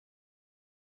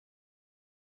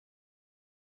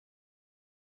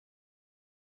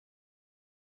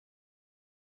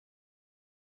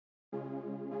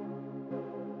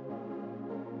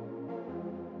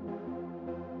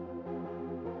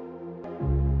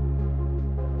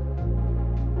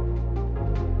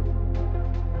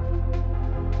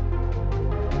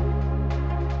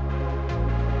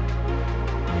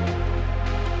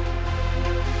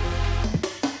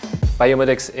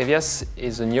BIOMODEX EVIAS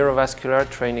is a neurovascular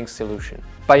training solution.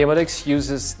 BIOMODEX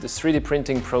uses the 3D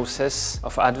printing process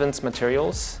of advanced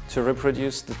materials to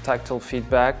reproduce the tactile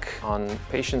feedback on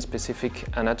patient-specific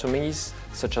anatomies,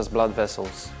 such as blood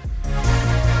vessels.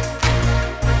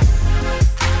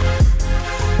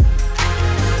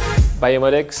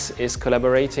 BIOMODEX is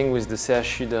collaborating with the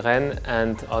CHU Rennes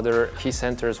and other key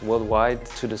centers worldwide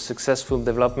to the successful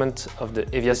development of the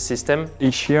EVIAS system.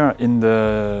 Each year in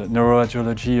the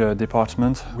neuroradiology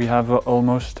department we have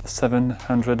almost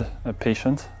 700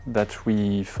 patients that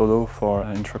we follow for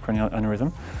intracranial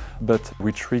aneurysm, but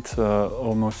we treat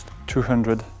almost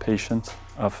 200 patients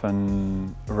of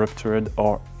an ruptured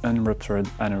or unruptured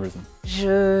aneurysm.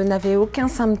 Je n'avais aucun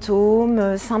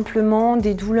symptôme, simplement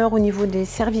des douleurs au niveau des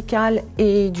cervicales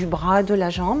et du bras, de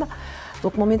la jambe.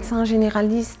 Donc mon médecin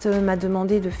généraliste m'a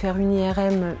demandé de faire une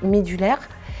IRM médulaire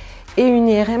et une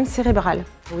IRM cérébrale.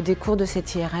 Au décours de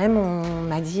cette IRM, on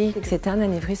m'a dit que c'était un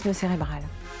anévrisme cérébral.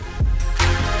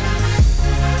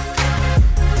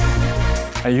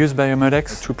 I use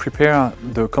BIOMODEX to prepare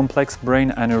the complex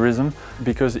brain aneurysm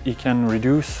because it can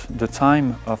reduce the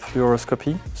time of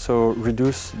fluoroscopy, so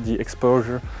reduce the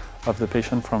exposure of the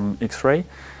patient from X-ray.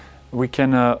 We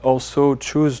can also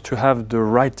choose to have the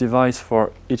right device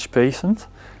for each patient,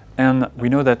 and we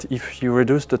know that if you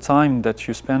reduce the time that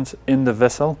you spend in the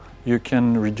vessel, you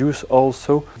can reduce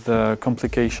also the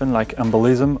complication like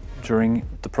embolism during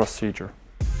the procedure.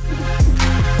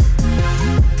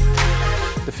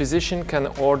 The physician can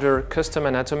order custom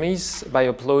anatomies by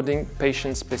uploading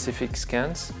patient-specific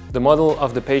scans. The model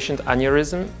of the patient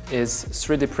aneurysm is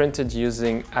 3D printed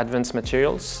using advanced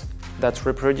materials that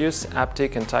reproduce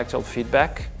haptic and tactile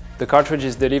feedback. The cartridge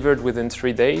is delivered within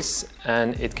 3 days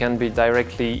and it can be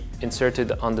directly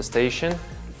inserted on the station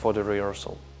for the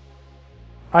rehearsal.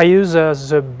 I use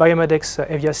the BIOMODEX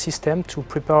EVIAS system to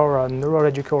prepare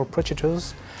neuroradiological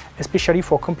procedures, especially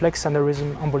for complex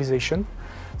aneurysm embolization.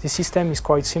 The system is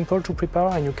quite simple to prepare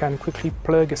and you can quickly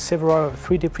plug several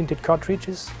 3D printed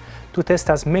cartridges to test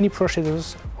as many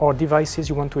procedures or devices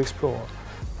you want to explore.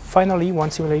 Finally,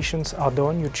 once simulations are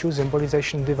done, you choose the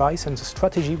embolization device and the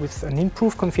strategy with an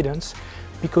improved confidence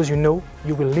because you know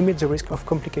you will limit the risk of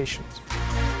complications.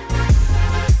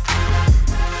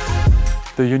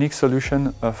 The unique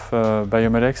solution of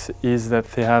BIOMODEX is that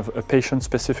they have a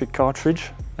patient-specific cartridge,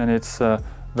 and it's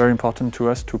very important to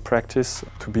us to practice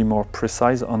to be more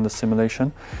precise on the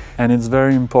simulation, and it's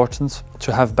very important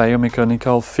to have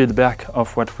biomechanical feedback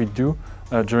of what we do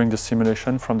during the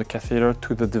simulation from the catheter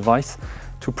to the device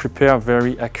to prepare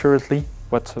very accurately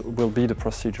what will be the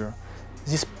procedure.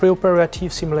 These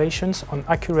preoperative simulations on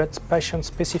accurate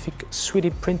patient-specific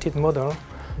 3D printed model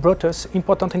brought us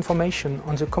important information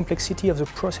on the complexity of the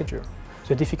procedure,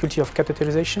 the difficulty of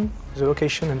catheterization, the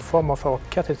location and form of our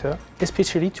catheter,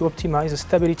 especially to optimize the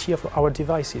stability of our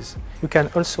devices. You can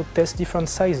also test different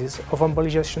sizes of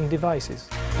embolization devices.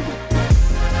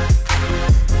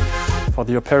 For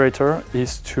the operator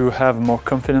is to have more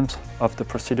confidence of the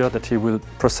procedure that he will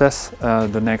process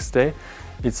the next day.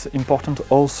 It's important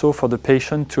also for the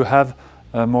patient to have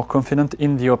more confident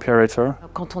in the operator.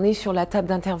 Quand on est sur la table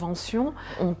d'intervention,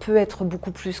 on peut être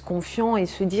beaucoup plus confiant et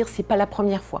se dire c'est pas la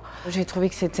première fois. J'ai trouvé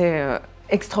que c'était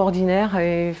extraordinaire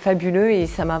et fabuleux et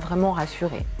ça m'a vraiment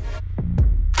rassurée.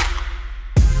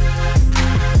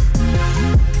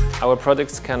 Our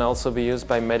products can also be used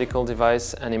by medical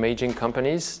device and imaging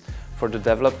companies for the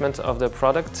development of the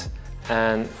product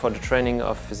and for the training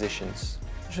of physicians.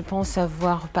 Je pense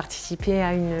avoir participé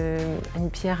à une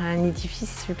pierre à un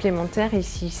édifice supplémentaire et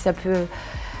si ça peut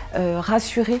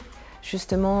rassurer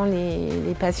justement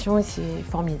les patients, c'est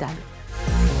formidable.